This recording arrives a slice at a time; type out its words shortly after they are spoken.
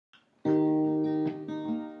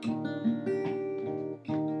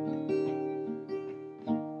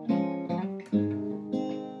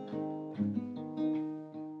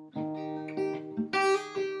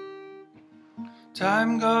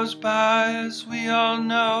Time goes by, as we all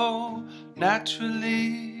know,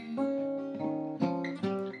 naturally.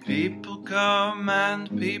 People come and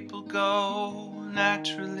people go,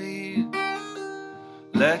 naturally.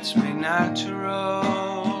 Let's be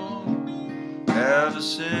natural. Ever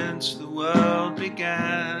since the world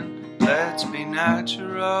began, let's be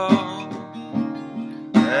natural.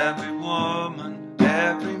 Every woman,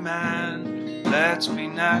 every man, let's be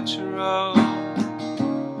natural.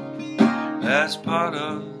 As part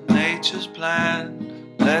of nature's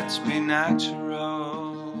plan, let's be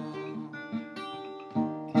natural.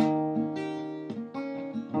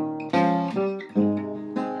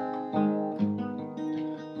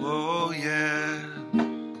 Oh yeah.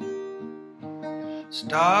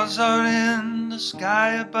 Stars are in the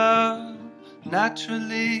sky above,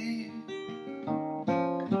 naturally.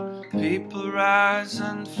 People rise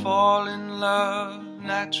and fall in love,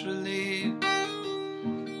 naturally.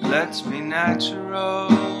 Let's be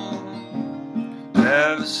natural.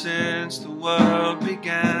 Ever since the world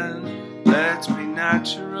began, let's be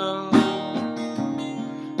natural.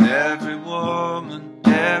 Every woman,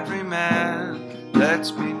 every man,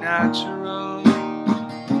 let's be natural.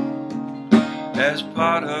 As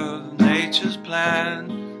part of nature's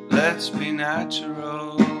plan, let's be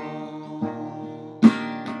natural.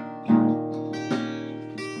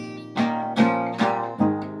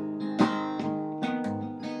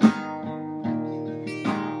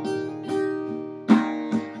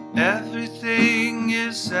 Everything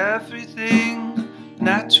is everything,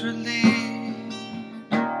 naturally.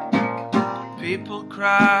 People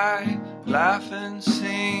cry, laugh and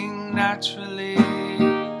sing, naturally.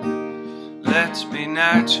 Let's be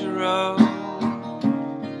natural.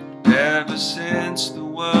 Ever since the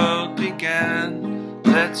world began,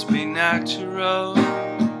 let's be natural.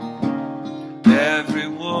 Every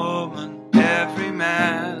woman, every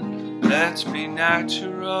man, let's be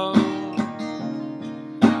natural.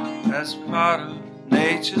 As part of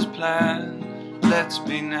nature's plan, let's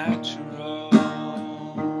be natural.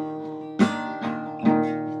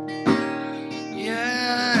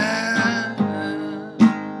 Yeah.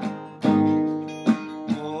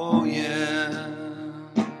 Oh yeah.